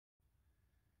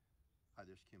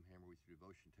this Kim Hammer with your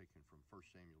devotion taken from 1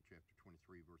 Samuel chapter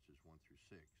 23, verses 1 through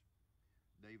 6.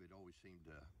 David always seemed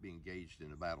to be engaged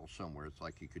in a battle somewhere. It's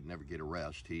like he could never get a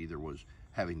rest. He either was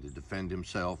having to defend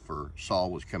himself, or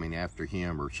Saul was coming after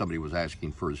him, or somebody was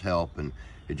asking for his help, and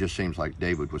it just seems like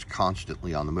David was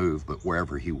constantly on the move. But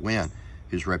wherever he went,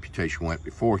 his reputation went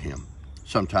before him.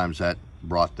 Sometimes that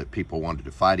brought that people wanted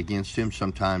to fight against him.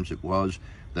 Sometimes it was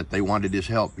that they wanted his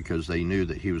help because they knew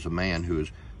that he was a man who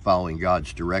was following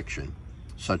God's direction.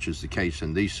 Such is the case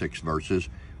in these 6 verses,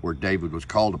 where David was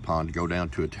called upon to go down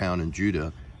to a town in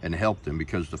Judah and help them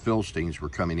because the Philistines were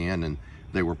coming in and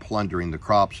they were plundering the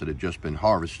crops that had just been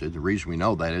harvested. The reason we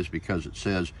know that is because it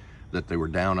says that they were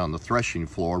down on the threshing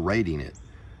floor raiding it.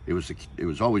 It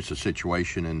was always the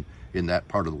situation in that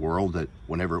part of the world that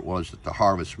whenever it was that the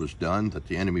harvest was done, that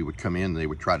the enemy would come in and they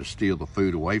would try to steal the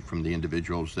food away from the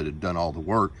individuals that had done all the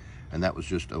work, and that was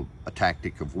just a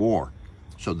tactic of war.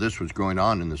 So this was going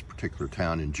on in this particular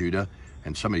town in Judah,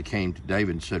 and somebody came to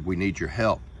David and said, "We need your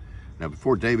help." Now,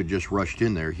 before David just rushed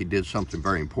in there, he did something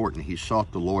very important. He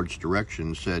sought the Lord's direction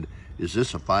and said, "Is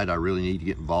this a fight I really need to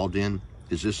get involved in?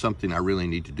 Is this something I really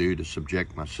need to do to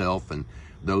subject myself and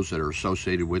those that are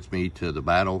associated with me to the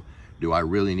battle? Do I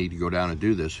really need to go down and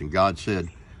do this?" And God said,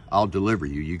 "I'll deliver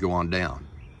you. You go on down."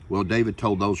 Well, David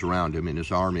told those around him in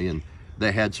his army, and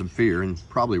they had some fear, and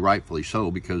probably rightfully so,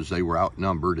 because they were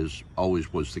outnumbered, as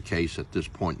always was the case at this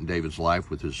point in David's life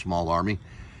with his small army.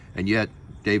 And yet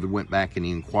David went back and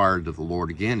he inquired of the Lord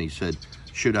again. He said,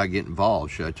 "Should I get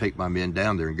involved? Should I take my men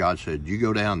down there?" And God said, "You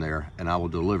go down there and I will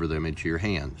deliver them into your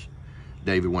hands."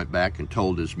 David went back and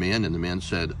told his men, and the men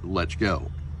said, "Let's go."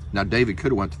 Now, David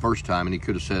could have went the first time and he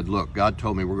could have said, "Look, God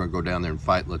told me we're going to go down there and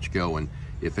fight. Let's go. And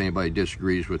if anybody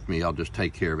disagrees with me, I'll just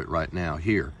take care of it right now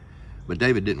here." But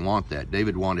David didn't want that.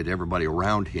 David wanted everybody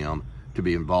around him to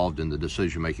be involved in the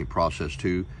decision-making process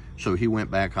too. So he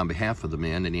went back on behalf of the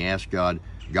men and he asked God,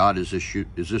 "God, is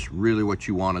this really what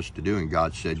you want us to do?" And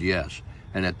God said yes.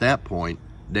 And at that point,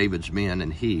 David's men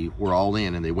and he were all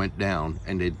in, and they went down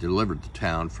and they delivered the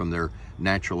town from their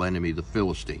natural enemy, the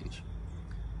Philistines.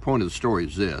 The point of the story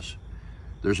is this: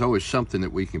 there's always something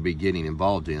that we can be getting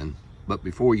involved in, but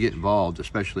before we get involved,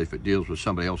 especially if it deals with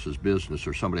somebody else's business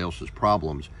or somebody else's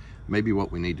problems, maybe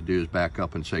what we need to do is back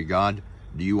up and say, "God,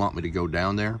 do you want me to go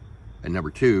down there? And number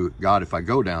 2, God, if I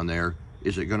go down there,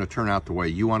 is it going to turn out the way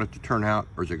you want it to turn out,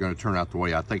 or is it going to turn out the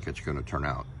way I think it's going to turn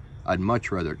out? I'd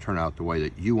much rather it turn out the way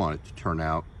that you want it to turn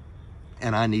out,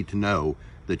 and I need to know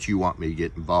that you want me to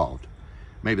get involved."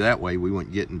 Maybe that way we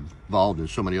wouldn't get involved in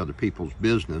so many other people's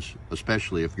business,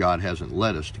 especially if God hasn't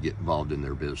led us to get involved in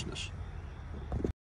their business.